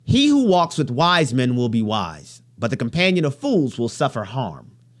He who walks with wise men will be wise, but the companion of fools will suffer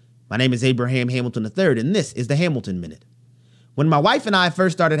harm. My name is Abraham Hamilton III, and this is the Hamilton Minute. When my wife and I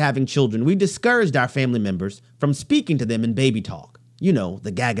first started having children, we discouraged our family members from speaking to them in baby talk. You know,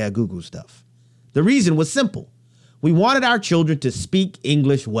 the gaga goo goo stuff. The reason was simple. We wanted our children to speak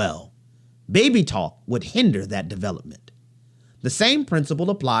English well. Baby talk would hinder that development. The same principle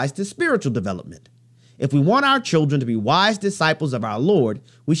applies to spiritual development. If we want our children to be wise disciples of our Lord,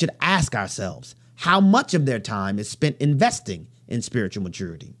 we should ask ourselves how much of their time is spent investing in spiritual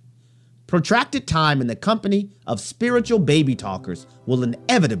maturity. Protracted time in the company of spiritual baby talkers will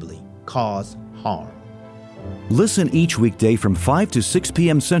inevitably cause harm. Listen each weekday from 5 to 6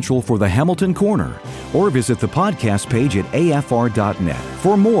 p.m. Central for the Hamilton Corner, or visit the podcast page at afr.net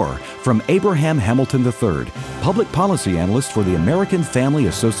for more from Abraham Hamilton III, Public Policy Analyst for the American Family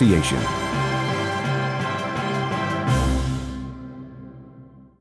Association.